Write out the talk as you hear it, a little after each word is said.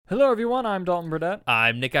Hello, everyone. I'm Dalton Burdett,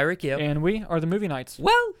 I'm Nick Iricchio. and we are the Movie Nights.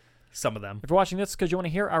 Well, some of them. If you're watching this, because you want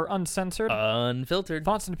to hear our uncensored Unfiltered.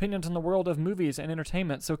 thoughts and opinions on the world of movies and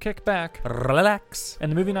entertainment, so kick back, Relax.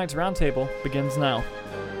 and the Movie Nights Roundtable begins now.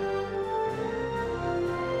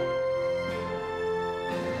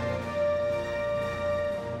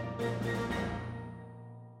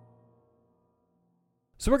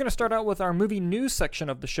 So we're going to start out with our movie news section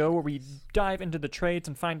of the show, where we dive into the trades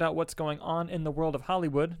and find out what's going on in the world of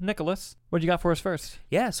Hollywood. Nicholas, what do you got for us first?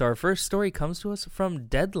 Yeah, so our first story comes to us from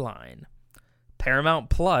Deadline. Paramount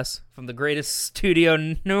Plus, from the greatest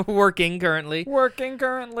studio working currently.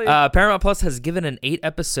 Paramount Plus has given an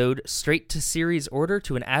 8-episode straight-to-series order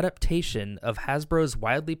to an adaptation of Hasbro's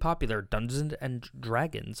wildly popular Dungeons &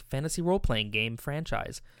 Dragons fantasy role-playing game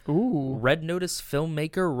franchise. Ooh. Red Notice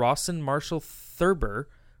filmmaker Rawson Marshall Thurber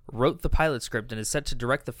wrote the pilot script and is set to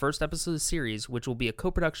direct the first episode of the series, which will be a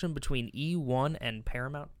co-production between E1 and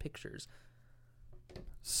Paramount Pictures.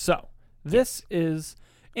 So, this is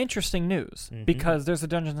interesting news, because there's a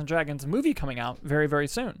Dungeons & Dragons movie coming out very, very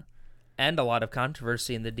soon. And a lot of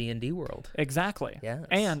controversy in the D&D world. Exactly. Yes.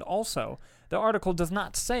 And also, the article does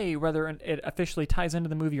not say whether it officially ties into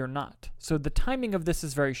the movie or not. So the timing of this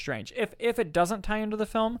is very strange. If it doesn't tie into the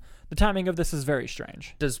film, the timing of this is very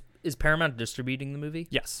strange. Is Paramount distributing the movie?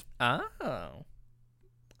 Yes. Oh.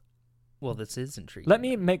 Well, this is intriguing. Let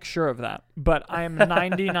me make sure of that, but I am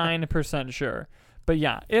 99% sure. But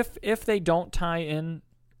yeah, if they don't tie in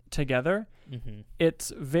together,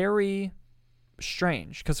 it's very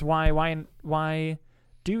strange, because why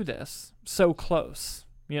do this so close?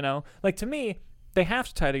 You know, like, to me, they have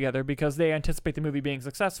to tie together because they anticipate the movie being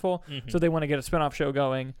successful, so they want to get a spinoff show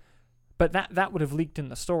going. But that would have leaked in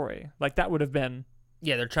the story. Like, that would have been...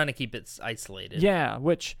 Yeah, they're trying to keep it isolated. Yeah,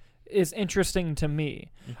 which is interesting to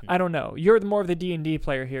me. I don't know. You're more of the D&D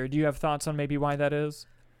player here. Do you have thoughts on maybe why that is?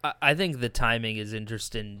 I think the timing is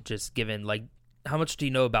interesting, just given, like, how much do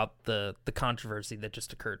you know about the controversy that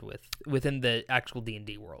just occurred within the actual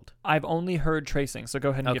D&D world? I've only heard tracing, so go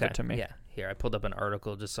ahead and give it to me. Yeah, here, I pulled up an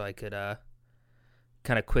article just so I could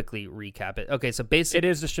kind of quickly recap it. Okay, so basically... It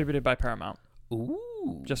is distributed by Paramount.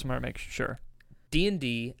 Ooh. Just want to make sure.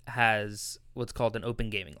 D&D has what's called an open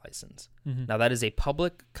gaming license. Mm-hmm. Now, that is a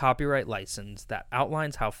public copyright license that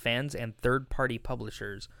outlines how fans and third-party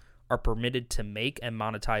publishers are permitted to make and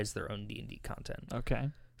monetize their own D&D content. Okay.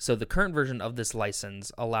 So the current version of this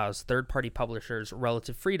license allows third-party publishers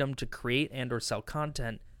relative freedom to create and or sell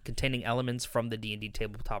content containing elements from the D&D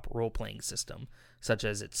tabletop role-playing system, such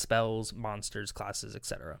as its spells, monsters, classes,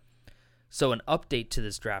 etc. So an update to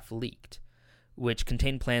this draft leaked, which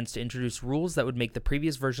contained plans to introduce rules that would make the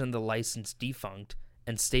previous version of the license defunct,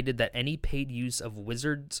 and stated that any paid use of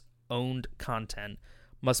Wizards-owned content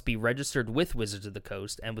must be registered with Wizards of the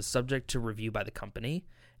Coast and was subject to review by the company,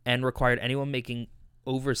 and required anyone making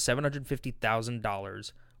over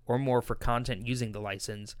 $750,000 or more for content using the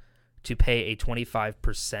license to pay a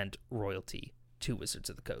 25% royalty to Wizards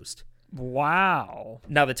of the Coast. Wow.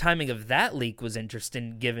 Now, the timing of that leak was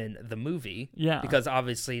interesting given the movie. Yeah. Because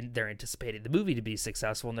obviously they're anticipating the movie to be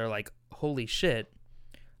successful, and they're like, holy shit,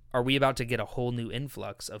 are we about to get a whole new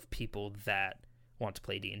influx of people that want to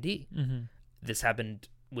play D&D? Mm-hmm. This happened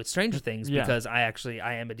with Stranger Things, because I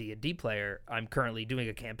am a D&D player. I'm currently doing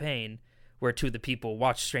a campaign where two of the people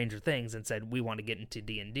watched Stranger Things and said, we want to get into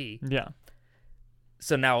D&D. Yeah.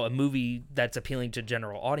 So now a movie that's appealing to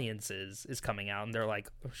general audiences is coming out, and they're like,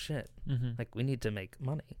 oh shit, like, we need to make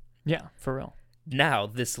money. Yeah, for real. Now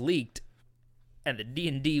this leaked, and the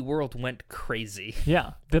D&D world went crazy.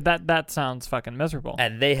 Yeah, that sounds fucking miserable.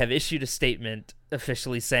 And they have issued a statement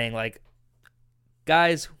officially saying, like,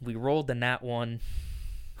 guys, we rolled the nat one.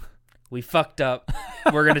 We fucked up.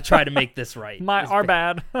 We're going to try to make this right. Our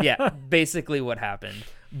bad. Yeah, basically what happened.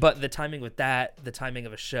 But the timing with that, the timing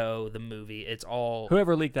of a show, the movie, it's all...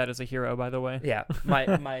 Whoever leaked that is a hero, by the way. Yeah,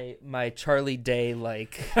 my Charlie Day,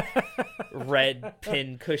 like, red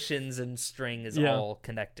pin cushions and string is all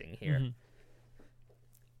connecting here. Mm-hmm.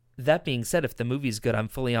 That being said, if the movie's good, I'm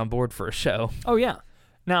fully on board for a show. Oh, yeah.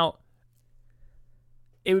 Now,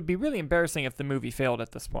 it would be really embarrassing if the movie failed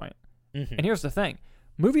at this point. Mm-hmm. And here's the thing.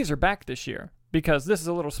 Movies are back this year, because this is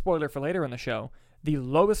a little spoiler for later in the show. The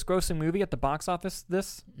lowest grossing movie at the box office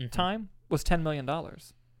this time was $10 million,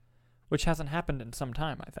 which hasn't happened in some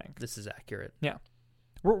time, I think. This is accurate. Yeah.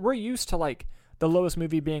 We're used to, like, the lowest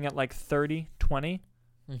movie being at, like, 30, 20.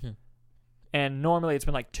 Mm-hmm. And normally it's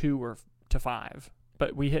been, like, 2 or to 5.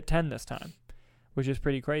 But we hit 10 this time, which is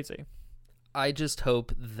pretty crazy. I just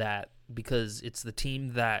hope that, because it's the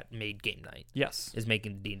team that made Game Night. Yes. Is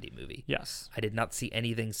making the D&D movie. Yes. I did not see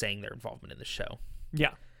anything saying their involvement in the show.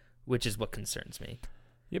 Yeah. Which is what concerns me.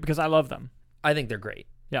 Yeah, because I love them. I think they're great.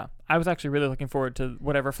 Yeah, I was actually really looking forward to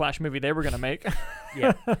whatever Flash movie they were going to make.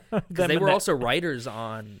 Yeah, because they were also writers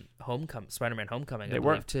on Spider-Man Homecoming, I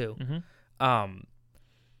believe, too. Mm-hmm.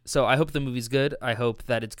 So I hope the movie's good. I hope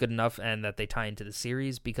that it's good enough and that they tie into the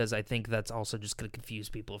series, because I think that's also just going to confuse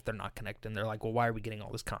people if they're not connected. They're like, well, why are we getting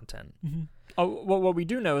all this content? Mm-hmm. Oh, well, what we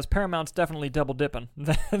do know is Paramount's definitely double dipping.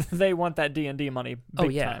 They want that D&D money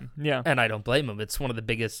big time. Yeah. And I don't blame them. It's one of the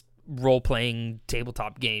biggest role-playing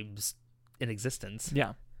tabletop games in existence.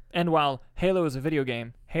 Yeah. And while Halo is a video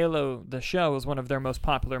game, Halo, the show, is one of their most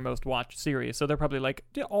popular, most watched series. So they're probably like,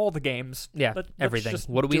 all the games. Yeah, everything.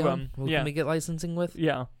 What do we own? What can we get licensing with?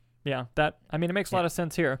 Yeah. Yeah, it makes a lot of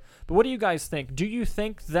sense here. But what do you guys think? Do you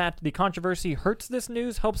think that the controversy hurts this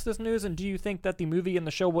news, helps this news, and do you think that the movie and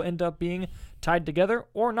the show will end up being tied together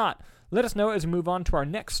or not? Let us know as we move on to our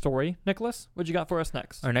next story. Nicholas, what you got for us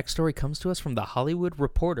next? Our next story comes to us from The Hollywood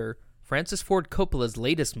Reporter. Francis Ford Coppola's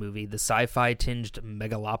latest movie, the sci-fi tinged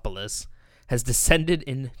Megalopolis, has descended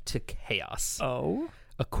into chaos. Oh?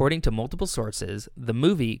 According to multiple sources, the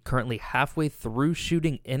movie, currently halfway through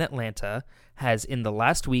shooting in Atlanta, has in the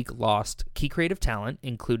last week lost key creative talent,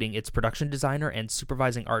 including its production designer and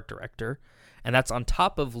supervising art director, and that's on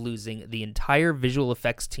top of losing the entire visual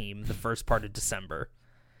effects team the first part of December.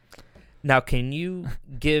 Now, can you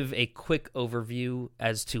give a quick overview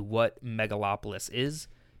as to what Megalopolis is?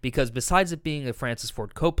 Because besides it being a Francis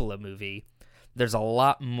Ford Coppola movie, there's a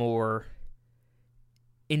lot more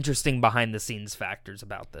interesting behind-the-scenes factors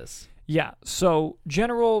about this. Yeah, so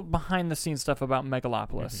general behind-the-scenes stuff about Megalopolis.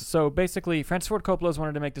 Mm-hmm. So basically, Francis Ford Coppola's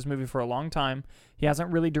wanted to make this movie for a long time. He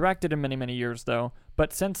hasn't really directed in many, many years, though.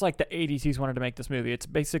 But since, like, the 80s, he's wanted to make this movie. It's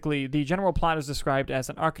basically, the general plot is described as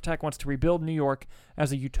an architect wants to rebuild New York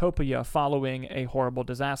as a utopia following a horrible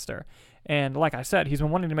disaster. And like I said, he's been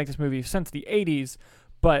wanting to make this movie since the 80s,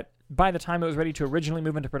 but by the time it was ready to originally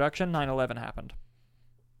move into production, 9/11 happened.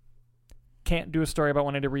 Can't do a story about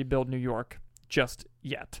wanting to rebuild New York just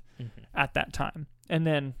yet at that time. And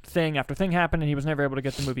then thing after thing happened, and he was never able to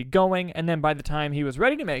get the movie going. And then by the time he was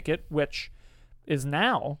ready to make it, which is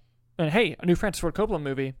now, and hey, a new Francis Ford Coppola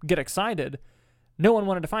movie, get excited, no one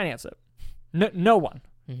wanted to finance it. No one.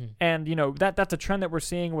 Mm-hmm. And, that's a trend that we're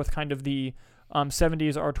seeing with kind of the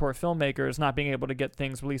 70s auteur filmmakers not being able to get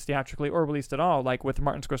things released theatrically or released at all, like with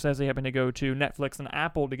Martin Scorsese having to go to Netflix and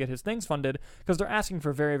Apple to get his things funded because they're asking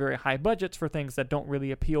for very, very high budgets for things that don't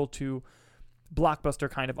really appeal to blockbuster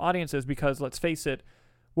kind of audiences because, let's face it,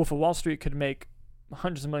 Wolf of Wall Street could make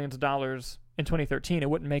hundreds of millions of dollars in 2013. It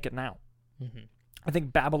wouldn't make it now. Mm-hmm. I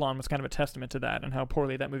think Babylon was kind of a testament to that and how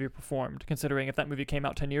poorly that movie performed, considering if that movie came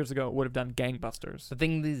out 10 years ago, it would have done gangbusters. The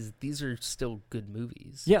thing is, these are still good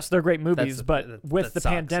movies. Yes, they're great movies, but with the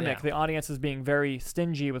pandemic, the audience is being very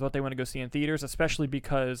stingy with what they want to go see in theaters, especially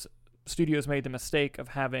because studios made the mistake of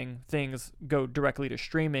having things go directly to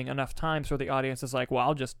streaming enough times where the audience is like, well,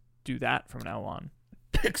 I'll just do that from now on.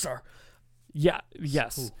 Pixar. Yeah,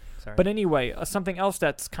 yes. Ooh, but anyway, something else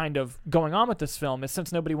that's kind of going on with this film is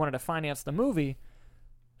since nobody wanted to finance the movie,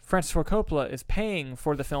 Francis Ford Coppola is paying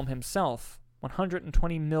for the film himself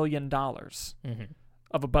 $120 million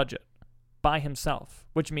of a budget by himself,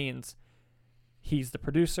 which means he's the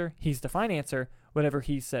producer, he's the financer, whatever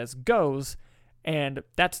he says goes. And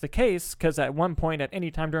that's the case because at one point at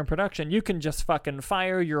any time during production, you can just fucking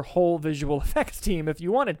fire your whole visual effects team if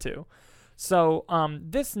you wanted to. So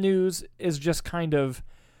this news is just kind of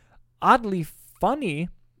oddly funny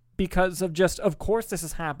because of course this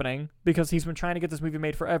is happening because he's been trying to get this movie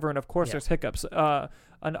made forever, and of course there's hiccups. A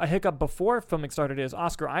hiccup before filming started is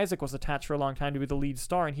Oscar Isaac was attached for a long time to be the lead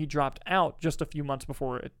star, and he dropped out just a few months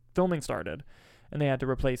before filming started, and they had to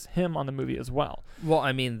replace him on the movie as well. Well,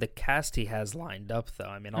 I mean, the cast he has lined up, though,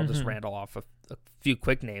 I mean, I'll just rattle off a few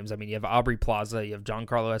quick names. I mean, you have Aubrey Plaza, you have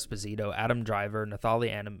Giancarlo Esposito, Adam Driver,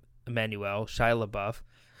 Nathalie Emmanuel, Shia LaBeouf,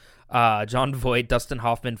 John Voight, Dustin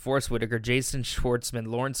Hoffman, Forrest Whitaker, Jason Schwartzman,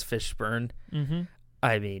 Lawrence Fishburne. Mm-hmm.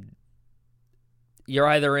 I mean, you're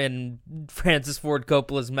either in Francis Ford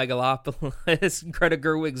Coppola's Megalopolis, Greta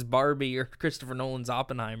Gerwig's Barbie, or Christopher Nolan's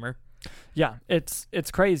Oppenheimer. Yeah, it's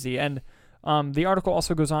crazy. And the article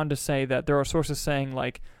also goes on to say that there are sources saying,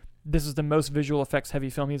 like, this is the most visual effects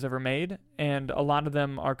heavy film he's ever made, and a lot of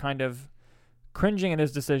them are kind of cringing at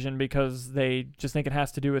his decision because they just think it has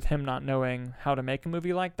to do with him not knowing how to make a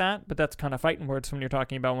movie like that. But that's kind of fighting words when you're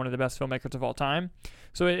talking about one of the best filmmakers of all time.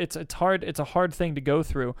 So it's hard. It's a hard thing to go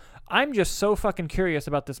through. I'm just so fucking curious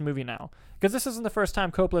about this movie now because this isn't the first time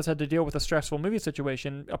Coppola's had to deal with a stressful movie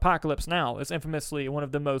situation. Apocalypse Now is infamously one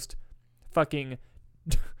of the most fucking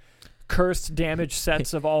cursed, damaged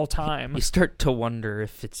sets of all time. You start to wonder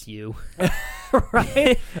if it's you.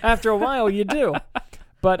 Right? After a while, you do.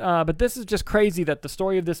 But this is just crazy that the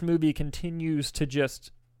story of this movie continues to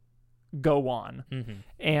just go on. Mm-hmm.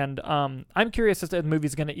 And I'm curious as to if the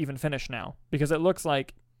movie's going to even finish now, because it looks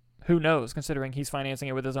like, who knows, considering he's financing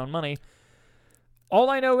it with his own money. All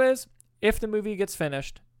I know is, if the movie gets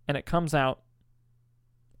finished and it comes out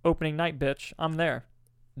opening night, bitch, I'm there.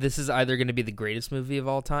 This is either going to be the greatest movie of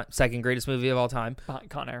all time, second greatest movie of all time.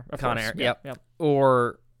 Con Air. Of Con course. Air, Yep.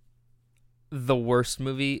 Or the worst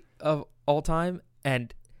movie of all time,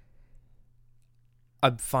 and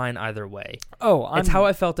I'm fine either way. Oh, it's how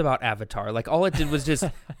I felt about Avatar. Like all it did was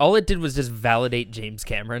just validate James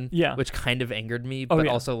Cameron. Yeah. Which kind of angered me, but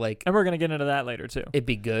also like, and we're gonna get into that later too. It'd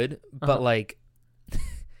be good, but like,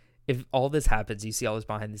 if all this happens, you see all this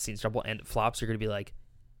behind the scenes trouble, and it flops, you're gonna be like,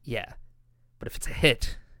 yeah. But if it's a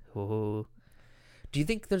hit, do you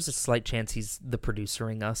think there's a slight chance he's the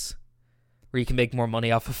producering us? Where you can make more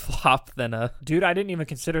money off a flop than a... Dude, I didn't even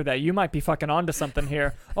consider that. You might be fucking onto something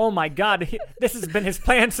here. Oh my God, this has been his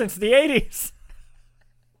plan since the 80s.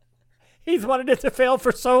 He's wanted it to fail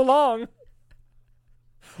for so long.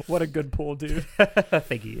 What a good pull, dude.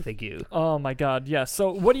 Thank you. Oh my God, yes.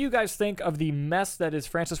 So what do you guys think of the mess that is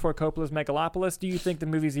Francis Ford Coppola's Megalopolis? Do you think the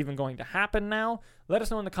movie's even going to happen now? Let us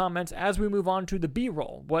know in the comments as we move on to the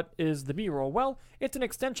B-roll. What is the B-roll? Well, it's an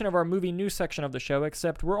extension of our movie news section of the show,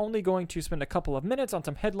 except we're only going to spend a couple of minutes on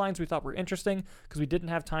some headlines we thought were interesting because we didn't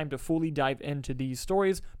have time to fully dive into these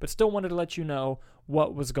stories, but still wanted to let you know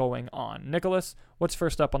what was going on. Nicholas, what's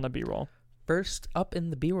first up on the B-roll? First up in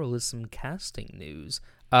the B-roll is some casting news.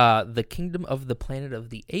 The Kingdom of the Planet of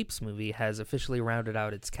the Apes movie has officially rounded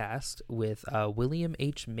out its cast with William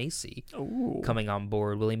H. Macy coming on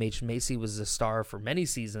board. William H. Macy was a star for many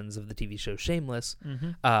seasons of the TV show Shameless,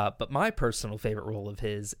 but my personal favorite role of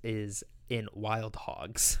his is in Wild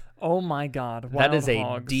Hogs. Oh my God, That is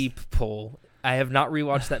a deep pull. I have not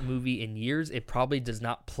rewatched that movie in years. It probably does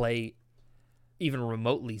not play even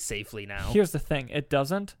remotely safely now. Here's the thing, it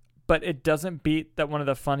doesn't, but it doesn't beat that one of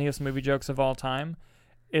the funniest movie jokes of all time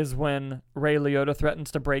is when Ray Liotta threatens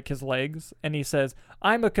to break his legs, and he says,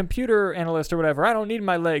 I'm a computer analyst or whatever, I don't need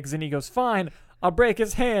my legs, and he goes, fine, I'll break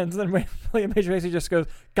his hands, and then William H. Macy just goes,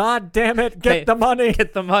 God damn it, get the money.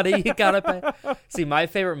 Get the money, you gotta pay. See, my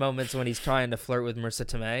favorite moment's when he's trying to flirt with Marissa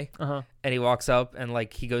Tomei, and he walks up, and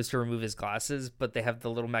like he goes to remove his glasses, but they have the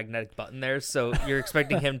little magnetic button there, so you're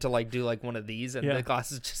expecting him to like do like one of these, and the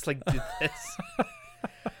glasses just like do this.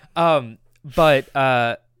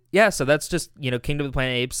 Yeah, so that's just, Kingdom of the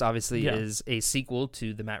Planet of the Apes obviously is a sequel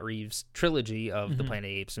to the Matt Reeves trilogy of the Planet of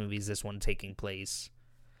the Apes movies, this one taking place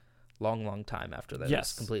long time after that. Yes. It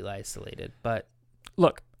was completely isolated. But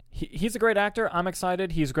look, he's a great actor. I'm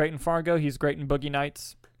excited. He's great in Fargo. He's great in Boogie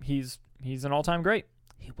Nights. He's an all-time great.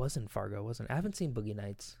 He was in Fargo, wasn't he? I haven't seen Boogie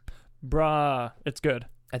Nights. Bruh, it's good.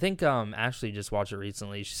 I think Ashley just watched it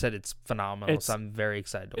recently. She said it's phenomenal, so I'm very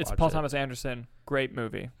excited to watch it. It's Paul Thomas Anderson. Great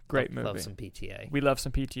movie. Love some PTA. We love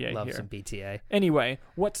some PTA here. Love some PTA. Anyway,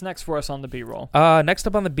 what's next for us on the B-roll? Next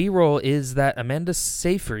up on the B-roll is that Amanda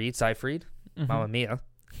Seyfried, Mamma Mia,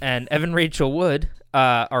 and Evan Rachel Wood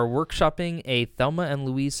are workshopping a Thelma and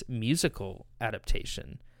Louise musical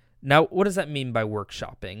adaptation. Now, what does that mean by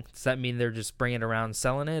workshopping? Does that mean they're just bringing it around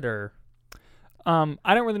selling it, or... I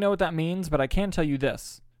don't really know what that means, but I can tell you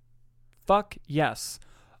this. Fuck yes.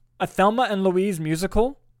 A Thelma and Louise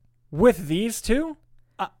musical with these two?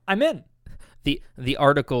 I'm in. The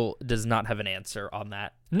article does not have an answer on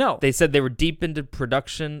that. No. They said they were deep into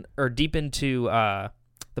production, or deep into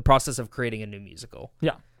the process of creating a new musical.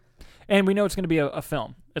 Yeah. And we know it's going to be a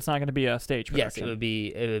film. It's not going to be a stage production. Yes, it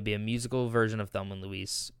would be a musical version of Thelma and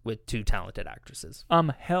Louise with two talented actresses.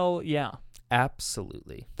 Hell yeah.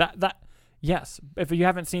 Absolutely. Yes. If you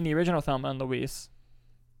haven't seen the original Thelma and Louise,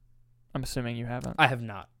 I'm assuming you haven't. I have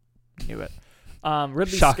not. Knew it.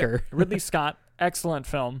 Shocker. Ridley Scott, excellent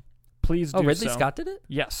film. Please do so. Oh, Ridley Scott did it?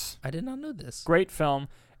 Yes. I did not know this. Great film.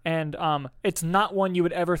 And it's not one you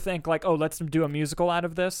would ever think like, oh, let's do a musical out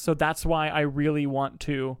of this. So that's why I really want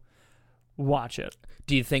to watch it.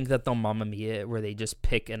 Do you think that they'll Mamma Mia where they just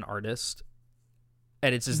pick an artist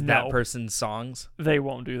and it's just that person's songs? They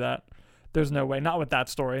won't do that. There's no way. Not with that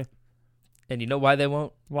story. And you know why they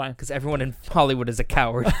won't? Why? Because everyone in Hollywood is a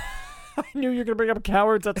coward. I knew you were going to bring up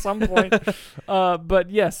cowards at some point. But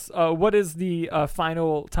yes, what is the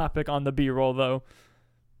final topic on the B-roll, though?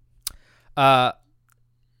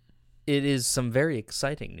 It is some very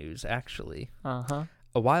exciting news, actually. A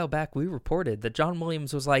while back, we reported that John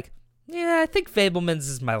Williams was like, yeah, I think Fabelmans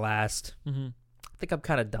is my last. I think I'm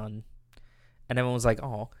kind of done. And everyone was like,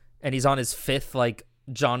 oh. And he's on his fifth,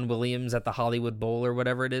 John Williams at the Hollywood Bowl or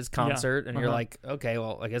whatever it is concert, and you're like, okay,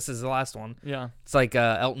 well, I guess this is the last one. Yeah. It's like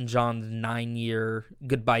Elton John's 9-year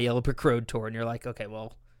Goodbye Yellow Brick Road tour, and you're like, okay,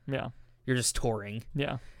 well, Yeah. you're just touring.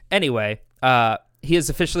 Yeah. Anyway, he has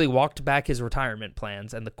officially walked back his retirement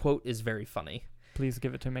plans, and the quote is very funny. Please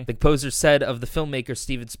give it to me. The composer said of the filmmaker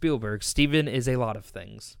Steven Spielberg, Steven is a lot of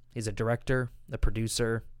things. He's a director, a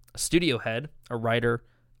producer, a studio head, a writer,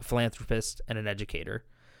 a philanthropist, and an educator.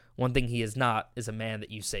 One thing he is not is a man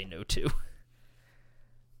that you say no to.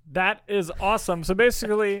 That is awesome. So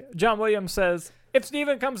basically, John Williams says, if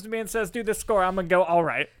Steven comes to me and says, do this score, I'm going to go, all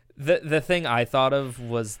right. The thing I thought of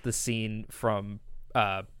was the scene from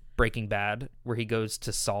Breaking Bad where he goes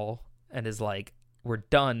to Saul and is like, we're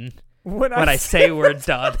done when I say we're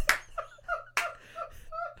done.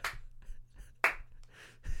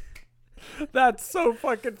 That's so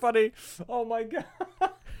fucking funny. Oh, my God.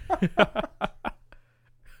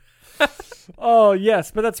 Oh,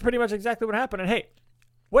 yes. But that's pretty much exactly what happened. And hey,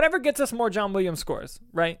 whatever gets us more John Williams scores,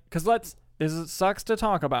 right? Because this sucks to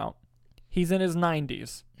talk about. He's in his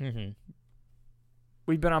 90s. Mm-hmm.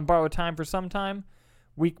 We've been on borrowed time for some time.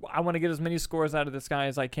 I want to get as many scores out of this guy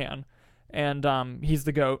as I can. And he's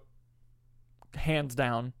the GOAT, hands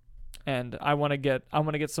down. And I want to get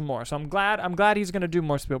some more. So I'm glad he's going to do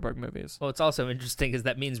more Spielberg movies. Well, it's also interesting because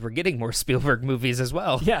that means we're getting more Spielberg movies as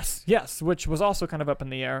well. Yes, which was also kind of up in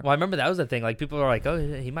the air. Well, I remember that was the thing. Like, people were like, oh,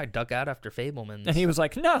 he might duck out after Fabelmans. And he was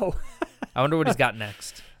like, no. I wonder what he's got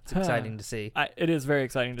next. It's exciting to see. It is very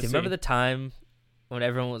exciting to see. Do you remember the time when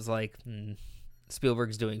everyone was like,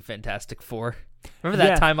 Spielberg's doing Fantastic Four? Remember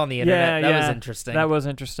that time on the internet? That was interesting. That was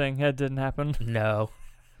interesting. It didn't happen. No.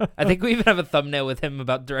 I think we even have a thumbnail with him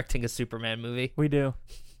about directing a Superman movie. We do.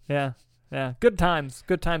 Yeah. Yeah. Good times.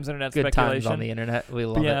 Good times, internet Good speculation. times on the internet. We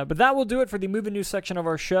love it. Yeah, but that will do it for the movie news section of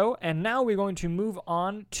our show. And now we're going to move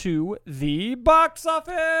on to the box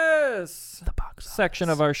office. The box office section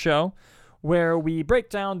of our show, where we break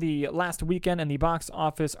down the last weekend and the box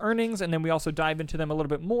office earnings, and then we also dive into them a little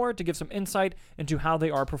bit more to give some insight into how they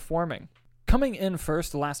are performing. Coming in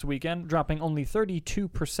first last weekend, dropping only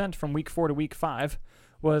 32% from week 4 to week 5,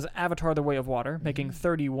 was Avatar: The Way of Water, making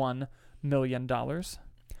 $31 million.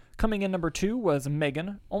 Coming in number 2 was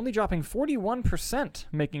Megan, only dropping 41%,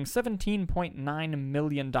 making $17.9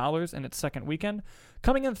 million in its second weekend.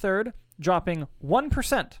 Coming in third, dropping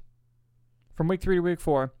 1% from week 3 to week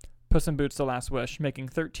 4, Puss in Boots: The Last Wish, making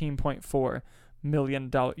 $13.4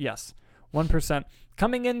 million. Yes, 1%.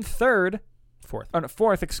 Coming in fourth,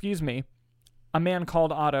 excuse me, A Man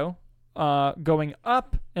Called Otto, going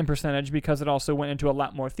up in percentage because it also went into a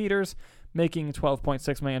lot more theaters, making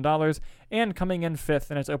 $12.6 million, and coming in fifth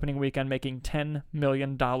in its opening weekend, making $10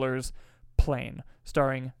 million plain,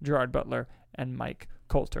 starring Gerard Butler and Mike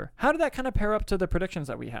Coulter. How did that kind of pair up to the predictions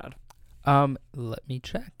that we had? Let me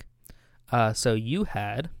check. So you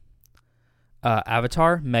had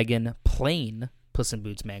Avatar, Megan, plain, Puss in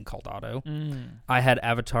Boots, Man Called Otto. I had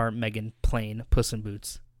Avatar, Megan, plain, Puss in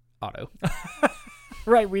Boots, Otto.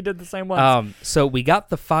 Right, we did the same ones. So we got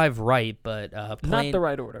the 5 right, but plain, not the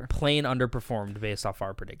right order. Plain underperformed based off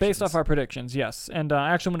our predictions. Based off our predictions, yes. And I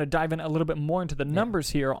actually want to dive in a little bit more into the numbers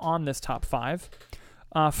here on this top 5.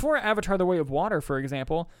 For Avatar: The Way of Water, for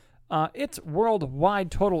example, its worldwide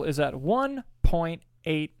total is at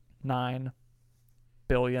 $1.89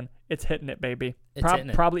 billion. It's hitting it, baby. Hitting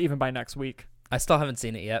it. Probably even by next week. I still haven't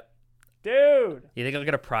seen it yet. Dude! You think I'll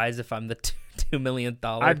get a prize if I'm the $2 millionth?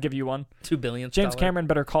 I'd give you one. $2 billionth. James Cameron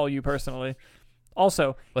better call you personally.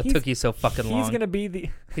 Also, what took you so fucking long? He's going to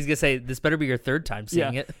be He's going to say, this better be your third time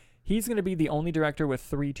seeing it. He's going to be the only director with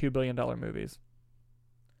 3 $2 billion movies.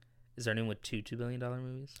 Is there anyone with 2 $2 billion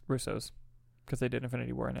movies? Russo's. Because they did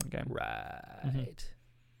Infinity War and Endgame. Right. Mm-hmm.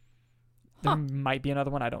 There might be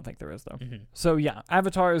another one. I don't think there is, though. Mm-hmm. So, yeah,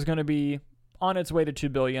 Avatar is going to be on its way to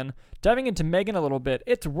 $2 billion. Diving into Megan a little bit,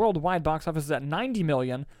 its worldwide box office is at $90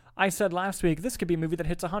 million. I said last week, this could be a movie that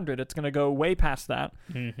hits 100. It's going to go way past that.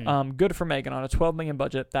 Mm-hmm. Good for Megan on a $12 million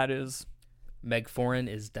budget. That is... Meg Foreign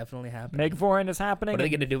is definitely happening. Meg Foreign is happening. What are they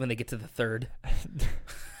going to do when they get to the third?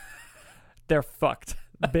 They're fucked.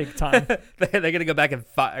 Big time. They're going to go back and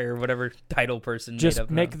fire whatever title person just made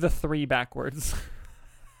up. Make the 3 backwards.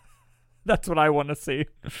 That's what I want to see.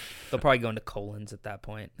 They'll probably go into colons at that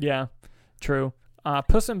point. Yeah, true.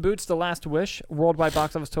 Puss in Boots: The Last Wish, worldwide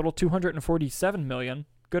box office total $247 million.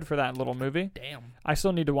 Good for that little movie. Damn. I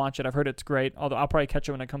still need to watch it. I've heard it's great, although I'll probably catch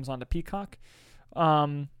it when it comes on to Peacock.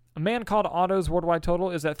 A Man Called Otto's worldwide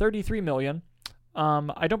total is at $33 million.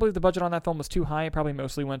 I don't believe the budget on that film was too high. It probably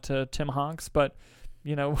mostly went to Tim Hanks, but,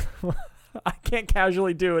 you know, I can't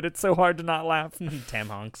casually do it. It's so hard to not laugh. Tom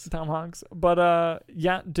Hanks. But,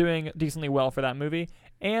 yeah, doing decently well for that movie.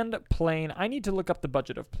 And Plane, I need to look up the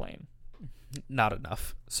budget of Plane. Not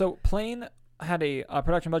enough. So Plane had a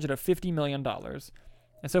production budget of $50 million,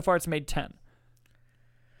 and so far it's made 10.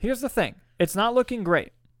 Here's the thing. It's not looking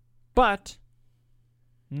great, but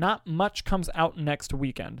not much comes out next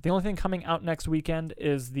weekend. The only thing coming out next weekend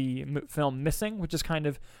is the film Missing, which is kind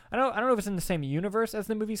of, I don't know if it's in the same universe as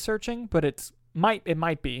the movie Searching, but it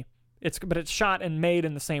might be. But it's shot and made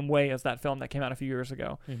in the same way as that film that came out a few years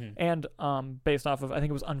ago, and based off of, I think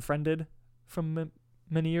it was Unfriended from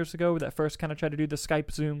many years ago, that first kind of tried to do the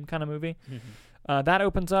Skype Zoom kind of movie. That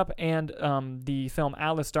opens up, and the film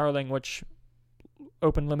Alice Darling, which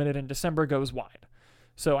opened limited in December, goes wide.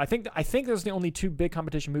 So I think those are the only two big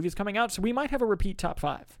competition movies coming out, so we might have a repeat top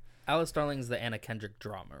 5. Alice Darling's the Anna Kendrick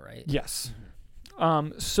drama, right? Yes.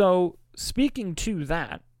 So speaking to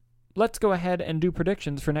that, let's go ahead and do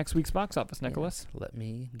predictions for next week's box office, Nicholas. Yeah, let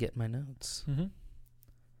me get my notes.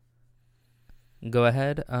 Go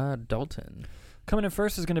ahead, Dalton. Coming in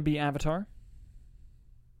first is going to be Avatar.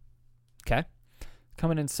 Okay.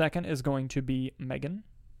 Coming in second is going to be Megan.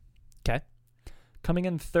 Okay. Coming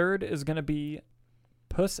in third is going to be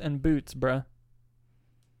Puss in Boots, bruh.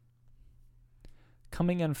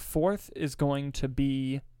 Coming in fourth is going to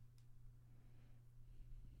be...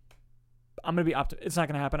 I'm going to be it's not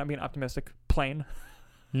going to happen. I'm being optimistic. Plane.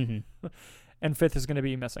 And fifth is going to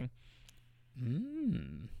be Missing.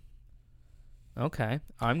 Okay.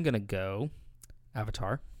 I'm going to go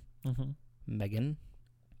Avatar. Megan.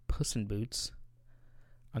 Puss in Boots.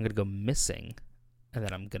 I'm going to go Missing. And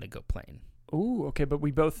then I'm going to go Plane. Ooh, okay. But we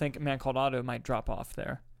both think Man Called Otto might drop off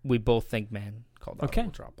there. We both think Man Called Otto will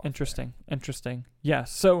drop off. Interesting.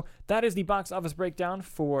 Yes. So that is the box office breakdown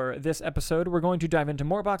for this episode. We're going to dive into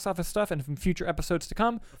more box office stuff and from future episodes to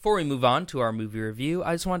come. Before we move on to our movie review,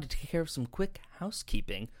 I just wanted to take care of some quick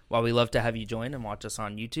housekeeping. While we love to have you join and watch us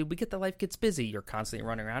on YouTube, we get that life gets busy. You're constantly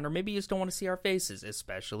running around, or maybe you just don't want to see our faces,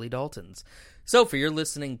 especially Dalton's. So for your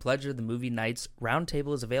listening pleasure, the Movie Nights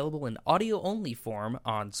Roundtable is available in audio-only form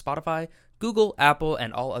on Spotify, Google, Apple,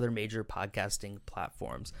 and all other major podcasting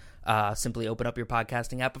platforms. Simply open up your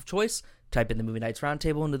podcasting app of choice, type in the Movie Nights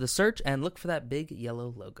Roundtable into the search, and look for that big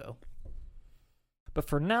yellow logo. But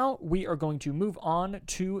for now, we are going to move on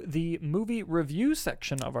to the movie review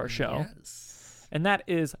section of our show. Yes. And that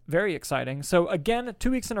is very exciting. So again,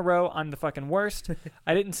 2 weeks in a row, I'm the fucking worst.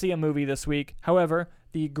 I didn't see a movie this week. However,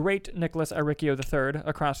 the great Nicholas Aricchio III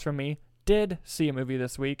across from me did see a movie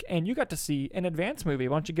this week, and you got to see an advanced movie.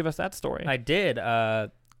 Why don't you give us that story? I did.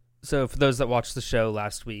 So for those that watched the show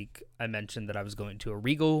last week, I mentioned that I was going to a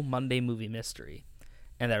Regal Monday Movie Mystery,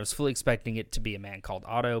 and that I was fully expecting it to be A Man Called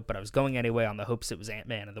Otto, but I was going anyway on the hopes it was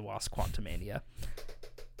Ant-Man and the Wasp: Quantumania.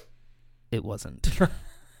 It wasn't.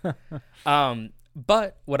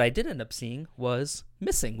 But what I did end up seeing was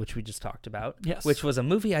Missing, which we just talked about. Yes. Which was a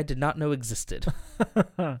movie I did not know existed.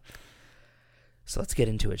 So let's get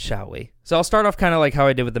into it, shall we? So I'll start off kind of like how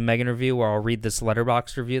I did with the Megan review, where I'll read this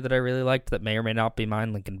Letterboxd review that I really liked that may or may not be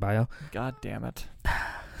mine, link in bio. God damn it.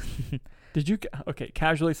 Did you... Okay,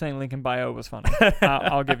 casually saying link in bio was funny.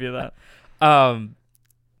 I'll give you that.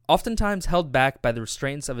 Oftentimes held back by the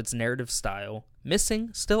restraints of its narrative style, Missing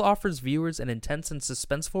still offers viewers an intense and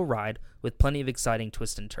suspenseful ride with plenty of exciting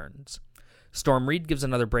twists and turns. Storm Reid gives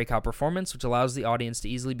another breakout performance, which allows the audience to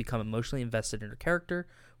easily become emotionally invested in her character,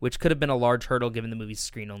 which could have been a large hurdle given the movie's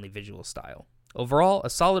screen-only visual style. Overall, a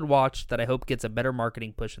solid watch that I hope gets a better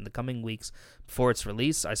marketing push in the coming weeks before its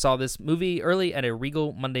release. I saw this movie early at a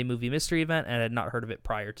Regal Monday Movie Mystery event and had not heard of it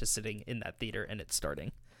prior to sitting in that theater and it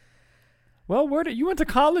starting. Well, you went to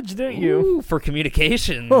college, didn't you? Ooh, for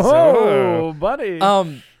communications. Oh, buddy.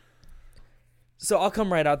 So I'll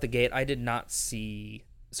come right out the gate. I did not see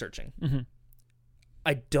Searching.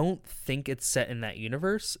 I don't think it's set in that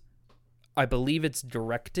universe. I believe it's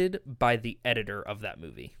directed by the editor of that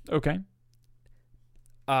movie. Okay.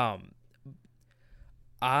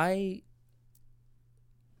 I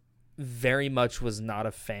very much was not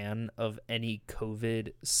a fan of any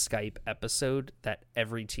COVID Skype episode that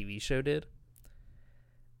every TV show did.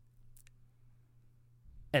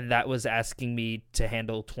 And that was asking me to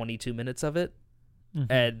handle 22 minutes of it.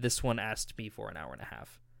 And this one asked me for an hour and a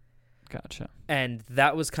half. Gotcha. And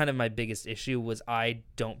that was kind of my biggest issue, was I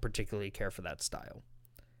don't particularly care for that style.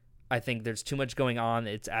 I think there's too much going on.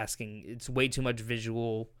 It's way too much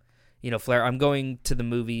visual, flair. I'm going to the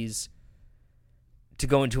movies to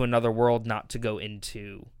go into another world, not to go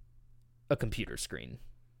into a computer screen,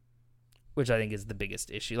 which I think is the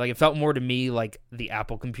biggest issue. Like, it felt more to me like the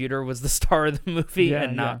Apple computer was the star of the movie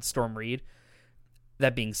and not Storm Reid.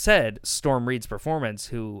 That being said, Storm Reed's performance,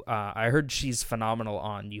 who I heard she's phenomenal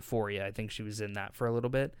on Euphoria. I think she was in that for a little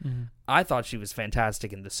bit. Mm-hmm. I thought she was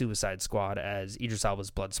fantastic in The Suicide Squad as Idris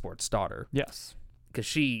Elba's Bloodsport's daughter. Yes. Because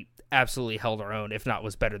she absolutely held her own, if not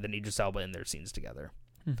was better than Idris Elba in their scenes together.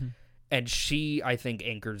 Mm-hmm. And she, I think,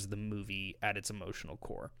 anchors the movie at its emotional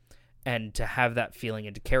core. And to have that feeling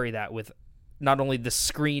and to carry that with not only the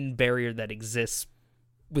screen barrier that exists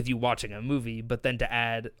with you watching a movie, but then to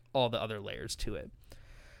add all the other layers to it.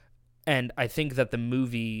 And I think that the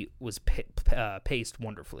movie was paced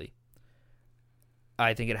wonderfully.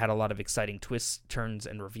 I think it had a lot of exciting twists, turns,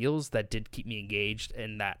 and reveals that did keep me engaged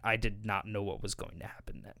and that I did not know what was going to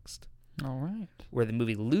happen next. All right. Where the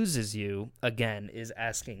movie loses you, again, is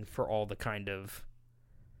asking for all the kind of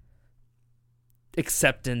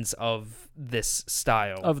acceptance of this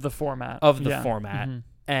style. Of the format. Of the format. Mm-hmm.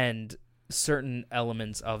 And certain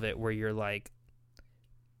elements of it where you're like,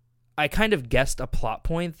 I kind of guessed a plot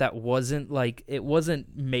point that wasn't like, it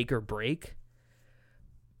wasn't make or break,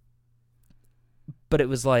 but it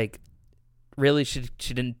was like, really, she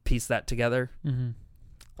didn't piece that together. Mm-hmm.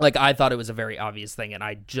 Like, I thought it was a very obvious thing, and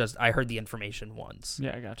I heard the information once.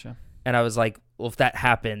 Yeah, I gotcha. And I was like, well, if that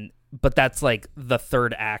happened, but that's like the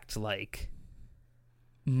third act, like,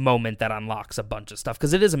 moment that unlocks a bunch of stuff,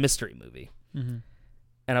 because it is a mystery movie. Mm-hmm.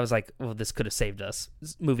 And I was like, well, this could have saved us.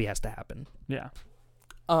 This movie has to happen. Yeah.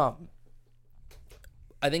 I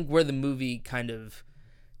think where the movie kind of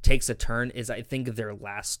takes a turn is I think their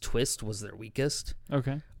last twist was their weakest.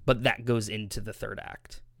 Okay. But that goes into the third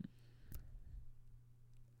act.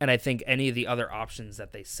 And I think any of the other options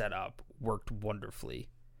that they set up worked wonderfully.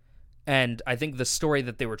 And I think the story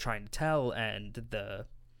that they were trying to tell and the,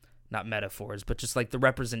 not metaphors, but just like the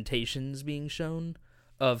representations being shown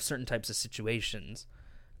of certain types of situations,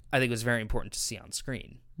 I think was very important to see on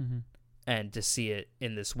screen. Mm-hmm. And to see it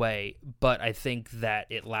in this way. But I think that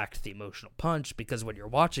it lacked the emotional punch because when you're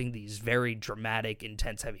watching these very dramatic,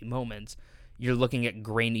 intense, heavy moments, you're looking at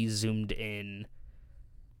grainy, zoomed in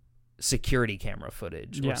security camera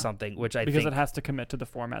footage or something, which I because think... it has to commit to the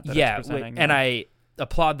format that it's presenting. And I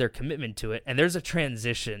applaud their commitment to it. And there's a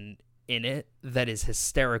transition in it that is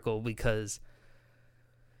hysterical because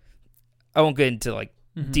I won't get into like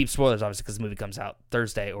deep spoilers, obviously, because the movie comes out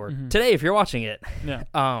Thursday or today if you're watching it. Yeah.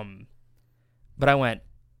 But I went,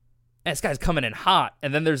 this guy's coming in hot.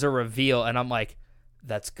 And then there's a reveal, and I'm like,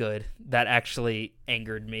 that's good. That actually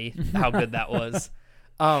angered me, how good that was.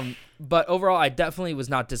 But overall, I definitely was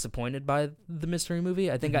not disappointed by the mystery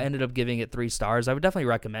movie. I think I ended up giving it 3 stars. I would definitely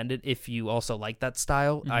recommend it if you also like that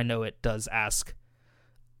style. I know it does ask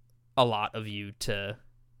a lot of you to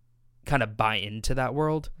kind of buy into that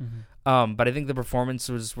world. But I think the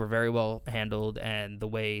performances were very well handled, and the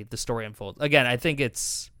way the story unfolds. Again, I think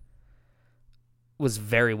was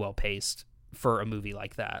very well paced for a movie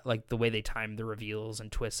like that. Like the way they timed the reveals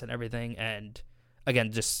and twists and everything. And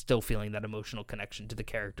again, just still feeling that emotional connection to the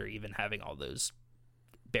character, even having all those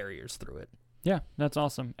barriers through it. Yeah, that's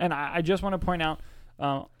awesome. And I just want to point out,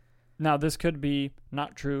 now this could be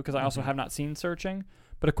not true because I also have not seen Searching,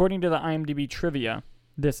 but according to the IMDb trivia,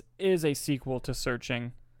 this is a sequel to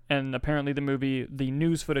Searching. And apparently the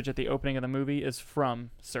news footage at the opening of the movie is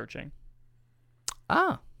from Searching.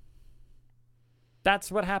 Ah.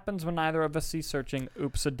 That's what happens when neither of us see Searching.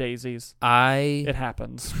 Oops-a-daisies. It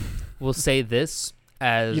happens. Will say this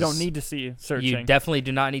as... You don't need to see Searching. You definitely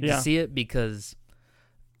do not need to see it because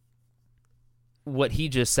what he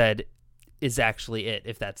just said is actually it,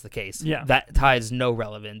 if that's the case. Yeah. That ties no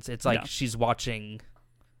relevance. It's like she's watching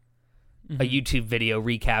a YouTube video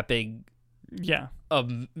recapping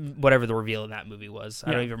whatever the reveal in that movie was.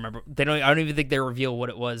 I don't even remember. I don't even think they reveal what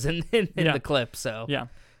it was in the clip. So yeah.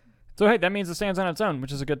 So hey, that means it stands on its own,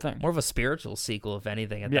 which is a good thing. More of a spiritual sequel, if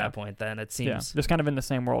anything, at that point. Then it seems just kind of in the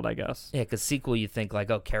same world, I guess. Yeah, because sequel, you think like,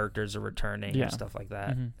 oh, characters are returning and stuff like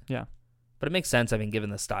that. Yeah. But it makes sense. I mean, given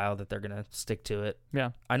the style that they're gonna stick to it.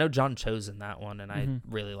 Yeah. I know John Cho's in that one, and I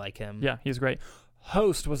really like him. Yeah, he's great.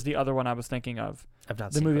 Host was the other one I was thinking of. I've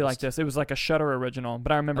not the seen movie Host. Like this. It was like a Shudder original,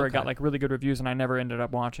 but I remember it got like really good reviews, and I never ended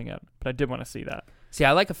up watching it. But I did want to see that. See,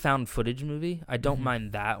 I like a found footage movie. I don't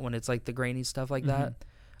mind that when it's like the grainy stuff like that.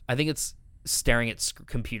 I think it's staring at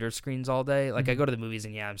computer screens all day. Like I go to the movies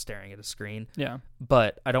and I'm staring at a screen. Yeah.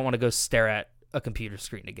 But I don't want to go stare at a computer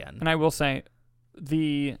screen again. And I will say,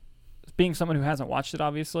 being someone who hasn't watched it,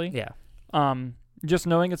 obviously. Yeah. Just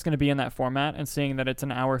knowing it's going to be in that format and seeing that it's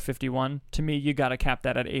an hour 51, to me, you got to cap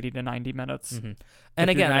that at 80 to 90 minutes. And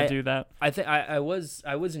again, I do that. I think I was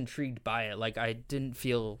intrigued by it. Like I didn't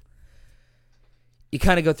feel. You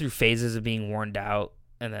kind of go through phases of being worn out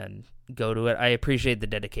and then go to it. I appreciate the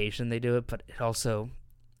dedication they do it, but it also,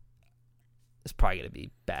 is probably going to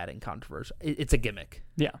be bad and controversial. It's a gimmick.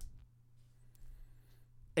 Yeah.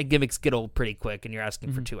 And gimmicks get old pretty quick, and you're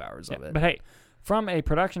asking for 2 hours of it. But hey, from a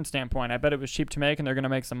production standpoint, I bet it was cheap to make, and they're going to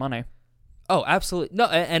make some money. Oh, absolutely. No,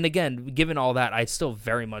 and again, given all that, I still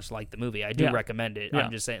very much like the movie. I do recommend it. Yeah.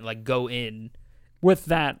 I'm just saying, like, go in with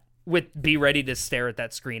that. Be ready to stare at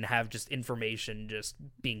that screen, have just information just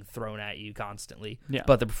being thrown at you constantly. Yeah.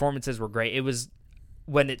 But the performances were great. It was,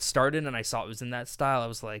 when it started and I saw it was in that style, I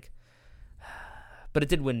was like, but it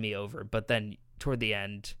did win me over. But then toward the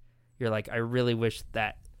end, you're like, I really wish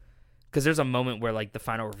that, because there's a moment where like the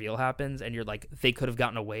final reveal happens and you're like, they could have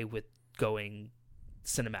gotten away with going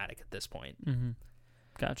cinematic at this point. Mm-hmm.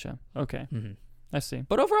 Gotcha. Okay. Mm-hmm. I see.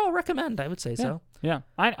 But overall, recommend, I would say so. Yeah.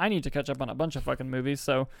 I need to catch up on a bunch of fucking movies,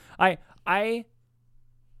 so I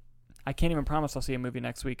can't even promise I'll see a movie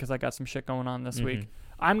next week because I got some shit going on this week.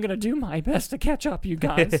 I'm gonna do my best to catch up, you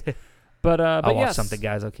guys. But I'll watch yes. something,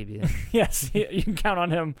 guys. I'll keep you. Yes, you can count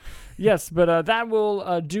on him. Yes, but that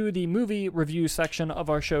will do the movie review section of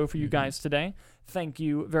our show for you guys today. Thank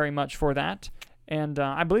you very much for that. And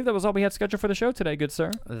I believe that was all we had scheduled for the show today, good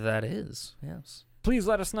sir. That is, yes. Please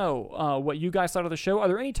let us know what you guys thought of the show. Are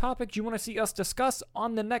there any topics you want to see us discuss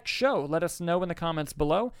on the next show? Let us know in the comments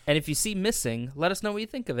below. And if you see missing, let us know what you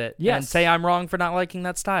think of it. Yes. And say I'm wrong for not liking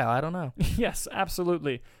that style. I don't know. Yes,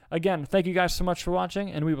 absolutely. Again, thank you guys so much for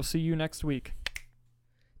watching, and we will see you next week.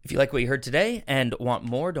 If you like what you heard today and want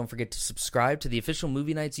more, don't forget to subscribe to the official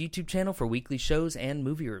Movie Nights YouTube channel for weekly shows and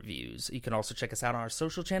movie reviews. You can also check us out on our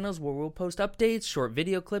social channels where we'll post updates, short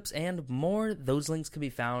video clips, and more. Those links can be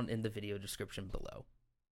found in the video description below.